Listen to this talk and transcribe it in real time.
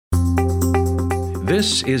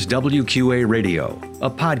This is WQA Radio, a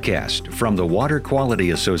podcast from the Water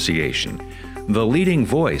Quality Association, the leading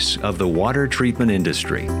voice of the water treatment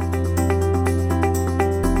industry.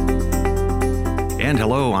 And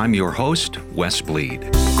hello, I'm your host, Wes Bleed.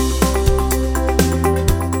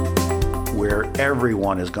 Where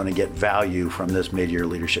everyone is going to get value from this mid-year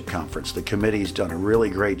leadership conference. The committee's done a really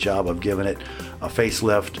great job of giving it a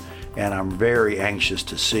facelift, and I'm very anxious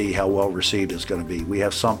to see how well received it's going to be. We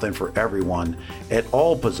have something for everyone at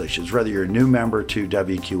all positions, whether you're a new member to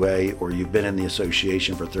WQA or you've been in the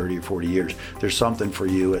association for 30 or 40 years. There's something for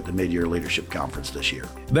you at the mid-year leadership conference this year.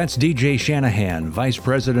 That's DJ Shanahan, Vice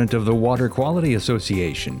President of the Water Quality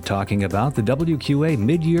Association, talking about the WQA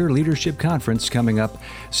Mid-Year Leadership Conference coming up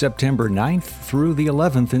September 9th through the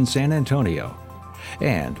 11th in San Antonio.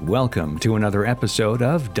 And welcome to another episode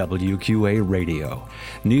of WQA Radio,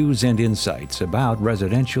 news and insights about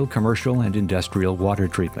residential, commercial, and industrial water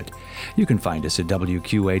treatment. You can find us at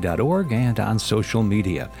WQA.org and on social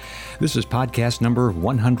media. This is podcast number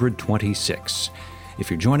 126. If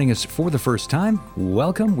you're joining us for the first time,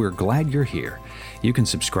 welcome. We're glad you're here. You can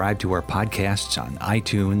subscribe to our podcasts on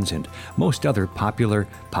iTunes and most other popular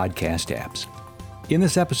podcast apps. In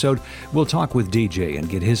this episode, we'll talk with DJ and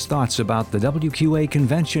get his thoughts about the WQA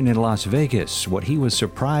convention in Las Vegas, what he was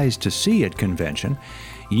surprised to see at convention,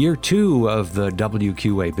 year 2 of the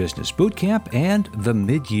WQA Business Bootcamp, and the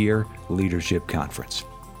Mid-Year Leadership Conference.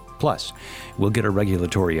 Plus, we'll get a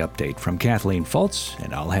regulatory update from Kathleen Fultz,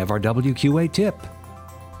 and I'll have our WQA tip.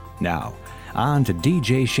 Now, on to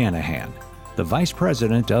DJ Shanahan, the Vice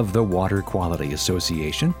President of the Water Quality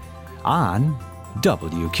Association, on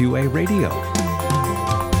WQA Radio.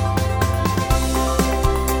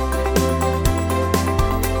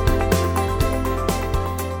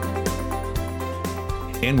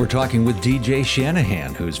 And we're talking with DJ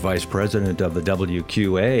Shanahan, who's Vice President of the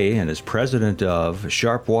WQA and is President of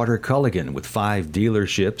Sharp Water Culligan with 5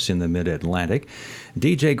 dealerships in the Mid-Atlantic.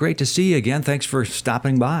 DJ, great to see you again. Thanks for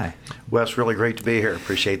stopping by. Wes, really great to be here.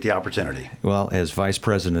 Appreciate the opportunity. Well, as Vice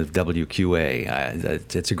President of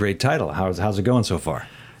WQA, it's a great title. How's it going so far?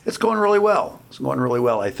 It's going really well.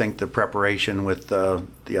 I think the preparation with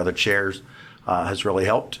the other chairs has really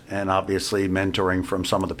helped, and obviously mentoring from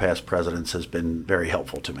some of the past presidents has been very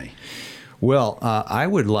helpful to me. Well, I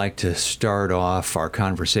would like to start off our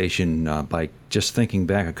conversation by just thinking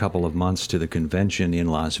back a couple of months to the convention in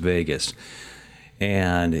Las Vegas.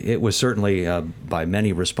 And it was certainly, by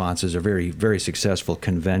many responses, a very, very successful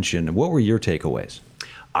convention. What were your takeaways?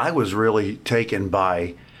 I was really taken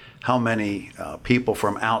by how many people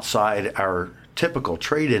from outside our typical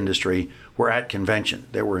trade industry were at convention.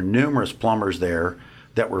 There were numerous plumbers there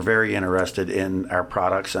that were very interested in our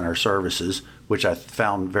products and our services, which I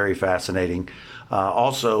found very fascinating.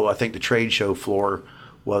 Also, I think the trade show floor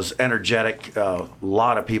was energetic. A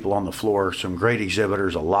lot of people on the floor, some great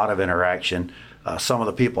exhibitors, a lot of interaction. Some of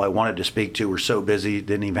the people I wanted to speak to were so busy,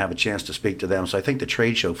 didn't even have a chance to speak to them. So I think the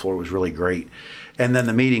trade show floor was really great. And then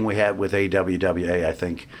the meeting we had with AWWA, I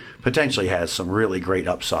think, potentially has some really great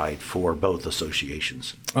upside for both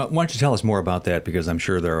associations. Why don't you tell us more about that, because I'm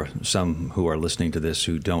sure there are some who are listening to this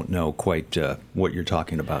who don't know quite what you're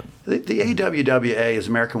talking about. The AWWA is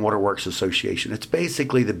American Water Works Association. It's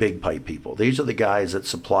basically the big pipe people. These are the guys that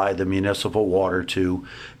supply the municipal water to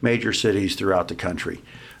major cities throughout the country.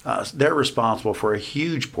 They're responsible for a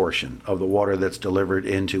huge portion of the water that's delivered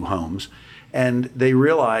into homes. And they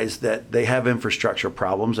realize that they have infrastructure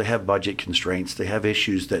problems, they have budget constraints, they have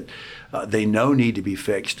issues that they know need to be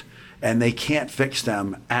fixed, and they can't fix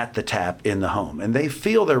them at the tap in the home. And they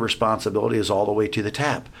feel their responsibility is all the way to the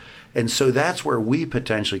tap. And so that's where we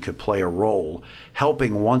potentially could play a role,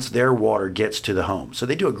 helping once their water gets to the home. So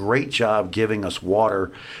they do a great job giving us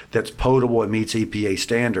water that's potable and meets EPA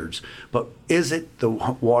standards. But is it the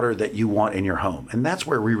water that you want in your home? And that's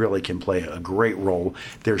where we really can play a great role.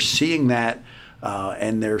 They're seeing that,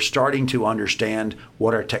 and they're starting to understand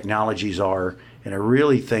what our technologies are. And I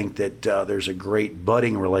really think that there's a great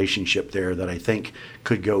budding relationship there that I think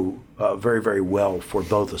could go very, very well for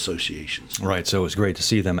both associations. Right. So it was great to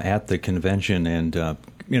see them at the convention and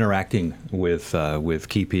interacting with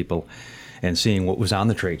key people and seeing what was on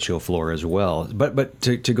the trade show floor as well. But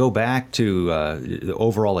to go back to the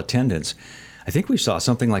overall attendance, I think we saw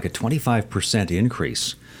something like a 25%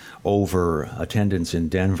 increase over attendance in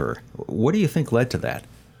Denver. What do you think led to that?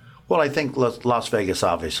 Well, I think Las Vegas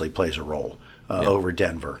obviously plays a role over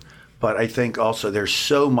Denver. But I think also there's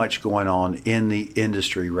so much going on in the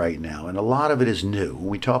industry right now, and a lot of it is new. When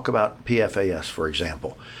we talk about PFAS, for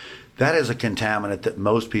example, that is a contaminant that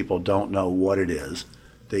most people don't know what it is.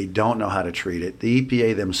 They don't know how to treat it. The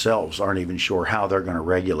EPA themselves aren't even sure how they're going to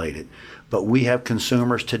regulate it. But we have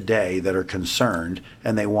consumers today that are concerned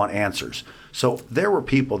and they want answers. So there were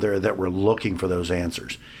people there that were looking for those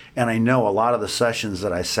answers. And I know a lot of the sessions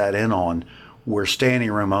that I sat in on were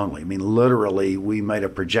standing room only. I mean, literally, we might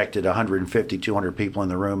have projected 150, 200 people in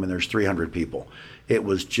the room, and there's 300 people. It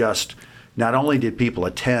was just, not only did people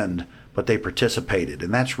attend, but they participated.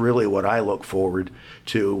 And that's really what I look forward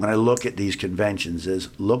to when I look at these conventions is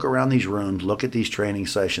look around these rooms, look at these training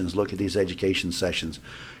sessions, look at these education sessions.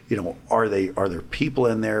 Are there people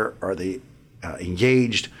in there? Are they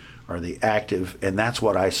engaged? Are they active? And that's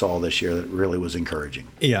what I saw this year that really was encouraging.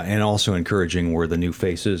 Yeah, and also encouraging were the new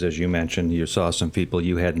faces. As you mentioned, you saw some people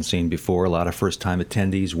you hadn't seen before. A lot of first-time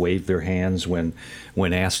attendees waved their hands when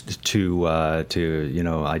asked to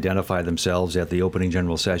identify themselves at the opening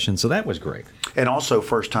general session. So that was great. And also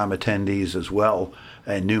first-time attendees as well,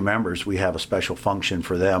 and new members. We have a special function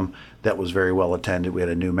for them that was very well attended. We had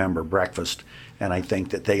a new member breakfast, and I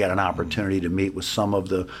think that they got an opportunity to meet with some of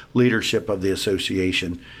the leadership of the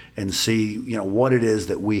association and see, what it is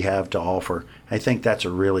that we have to offer. I think that's a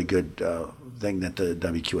really good thing that the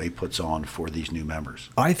WQA puts on for these new members.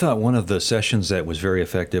 I thought one of the sessions that was very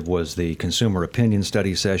effective was the consumer opinion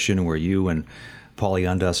study session where you and Paulie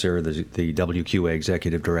Undusser, the WQA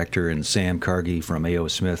executive director, and Sam Cargie from A.O.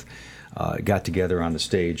 Smith got together on the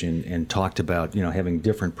stage and talked about, having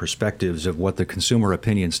different perspectives of what the consumer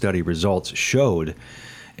opinion study results showed.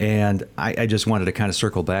 And I just wanted to kind of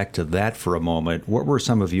circle back to that for a moment. What were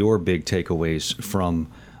some of your big takeaways from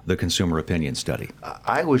the consumer opinion study?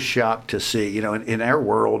 I was shocked to see, in our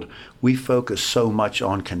world, we focus so much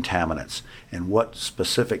on contaminants and what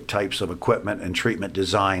specific types of equipment and treatment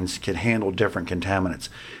designs can handle different contaminants.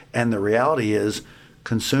 And the reality is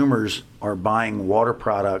consumers are buying water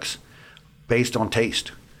products based on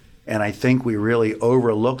taste. And I think we really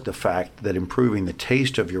overlook the fact that improving the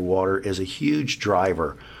taste of your water is a huge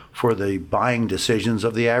driver for the buying decisions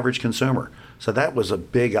of the average consumer. So that was a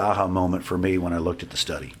big aha moment for me when I looked at the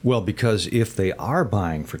study. Well, because if they are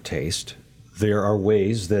buying for taste, there are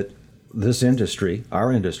ways that this industry,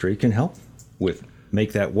 our industry, can help with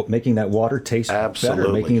making that water taste Absolutely.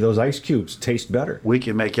 better, making those ice cubes taste better. We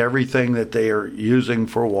can make everything that they are using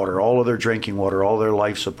for water, all of their drinking water, all their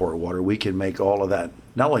life support water, we can make all of that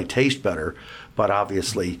not only taste better, but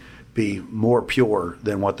obviously be more pure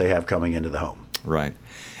than what they have coming into the home. Right.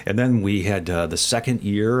 And then we had the second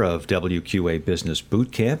year of WQA Business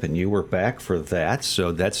Boot Camp, and you were back for that.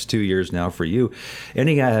 So that's 2 years now for you.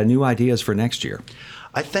 Any new ideas for next year?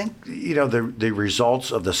 I think, the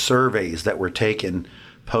results of the surveys that were taken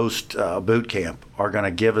post boot camp are going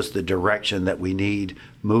to give us the direction that we need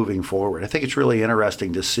moving forward. I think it's really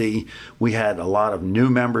interesting to see we had a lot of new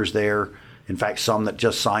members there. In fact, some that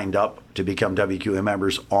just signed up to become WQA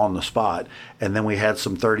members on the spot. And then we had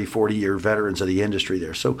some 30, 40-year veterans of the industry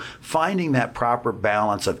there. So finding that proper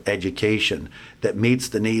balance of education that meets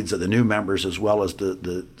the needs of the new members as well as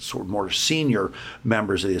the sort of more senior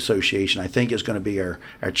members of the association, I think is going to be our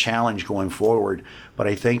challenge going forward. But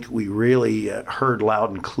I think we really heard loud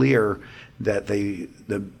and clear that the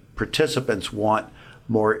participants want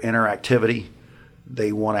more interactivity.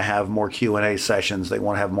 They want to have more Q&A sessions. They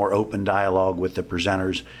want to have more open dialogue with the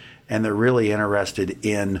presenters. And they're really interested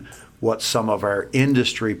in what some of our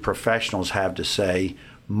industry professionals have to say,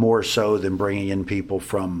 more so than bringing in people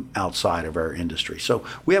from outside of our industry. So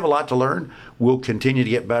we have a lot to learn. We'll continue to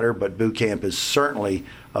get better, but boot camp is certainly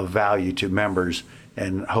of value to members.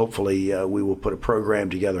 And hopefully we will put a program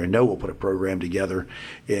together. I know we'll put a program together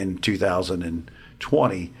in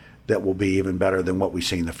 2020 that will be even better than what we've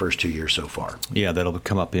seen the first 2 years so far. Yeah, that'll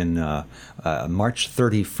come up in March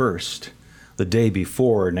 31st, the day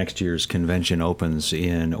before next year's convention opens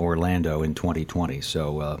in Orlando in 2020.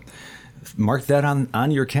 So mark that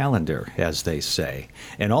on your calendar, as they say.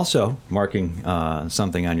 And also, marking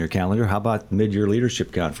something on your calendar, how about Mid-Year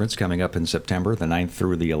Leadership Conference coming up in September, the 9th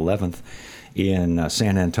through the 11th in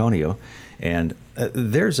San Antonio. And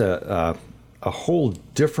there's a whole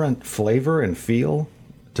different flavor and feel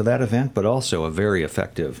to that event, but also a very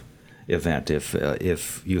effective event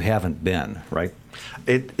if you haven't been, right?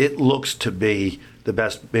 It looks to be the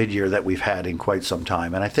best mid-year that we've had in quite some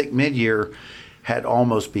time. And I think mid-year had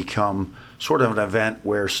almost become sort of an event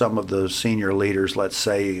where some of the senior leaders, let's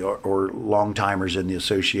say, or long-timers in the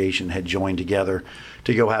association had joined together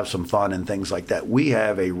to go have some fun and things like that. We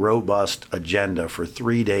have a robust agenda for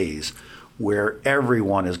 3 days where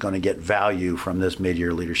everyone is going to get value from this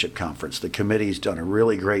mid-year leadership conference. The committee's done a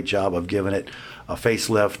really great job of giving it a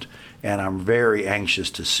facelift, and I'm very anxious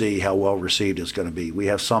to see how well received it's going to be. We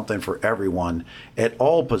have something for everyone at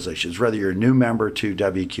all positions, whether you're a new member to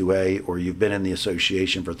WQA or you've been in the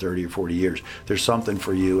association for 30 or 40 years. There's something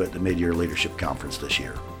for you at the mid-year leadership conference this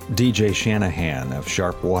year. DJ Shanahan of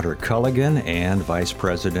Sharp Water Culligan and Vice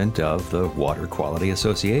President of the Water Quality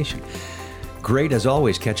Association. Great, as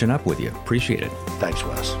always, catching up with you. Appreciate it. Thanks,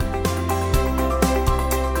 Wes.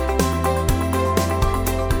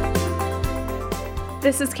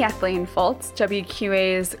 This is Kathleen Fultz,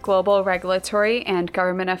 WQA's Global Regulatory and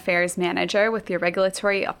Government Affairs Manager with your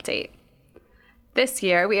regulatory update. This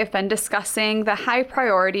year, we have been discussing the high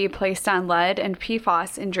priority placed on lead and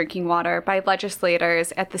PFAS in drinking water by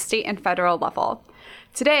legislators at the state and federal level.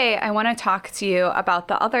 Today, I want to talk to you about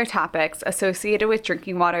the other topics associated with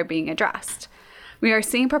drinking water being addressed. We are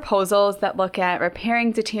seeing proposals that look at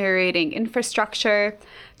repairing deteriorating infrastructure,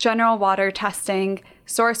 general water testing,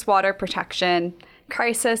 source water protection,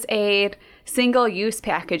 crisis aid, single-use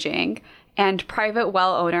packaging, and private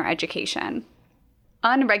well owner education.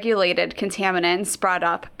 Unregulated contaminants brought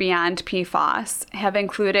up beyond PFAS have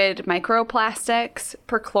included microplastics,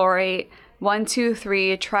 perchlorate,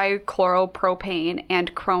 1,2,3-trichloropropane,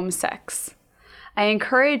 and Chrome-6. I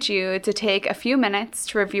encourage you to take a few minutes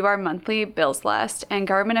to review our monthly bills list and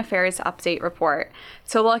government affairs update report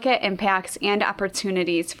to look at impacts and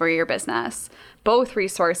opportunities for your business. Both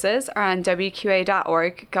resources are on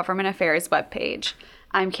WQA.org Government Affairs webpage.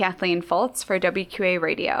 I'm Kathleen Fultz for WQA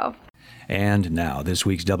Radio. And now, this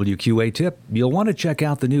week's WQA tip. You'll want to check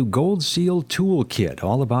out the new Gold Seal Toolkit,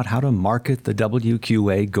 all about how to market the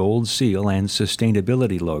WQA Gold Seal and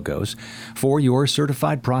sustainability logos for your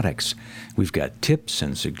certified products. We've got tips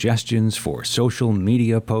and suggestions for social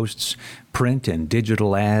media posts, print and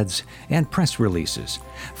digital ads, and press releases.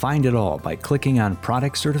 Find it all by clicking on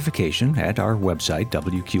Product Certification at our website,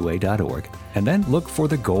 WQA.org, and then look for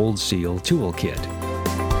the Gold Seal Toolkit.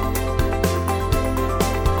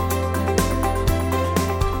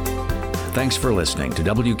 Thanks for listening to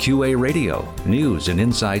WQA Radio, news and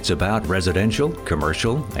insights about residential,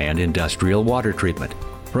 commercial, and industrial water treatment.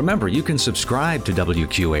 Remember, you can subscribe to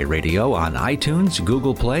WQA Radio on iTunes,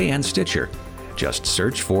 Google Play, and Stitcher. Just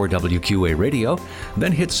search for WQA Radio,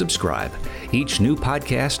 then hit subscribe. Each new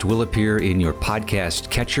podcast will appear in your podcast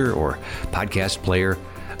catcher or podcast player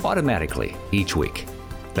automatically each week.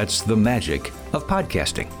 That's the magic of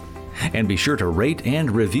podcasting. And be sure to rate and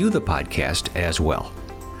review the podcast as well.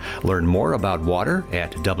 Learn more about water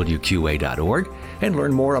at WQA.org and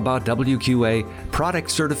learn more about WQA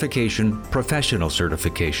product certification, professional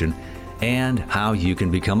certification, and how you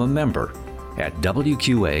can become a member at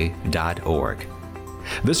WQA.org.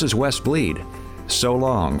 This is Wes Bleed. So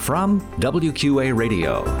long from WQA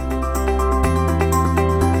Radio.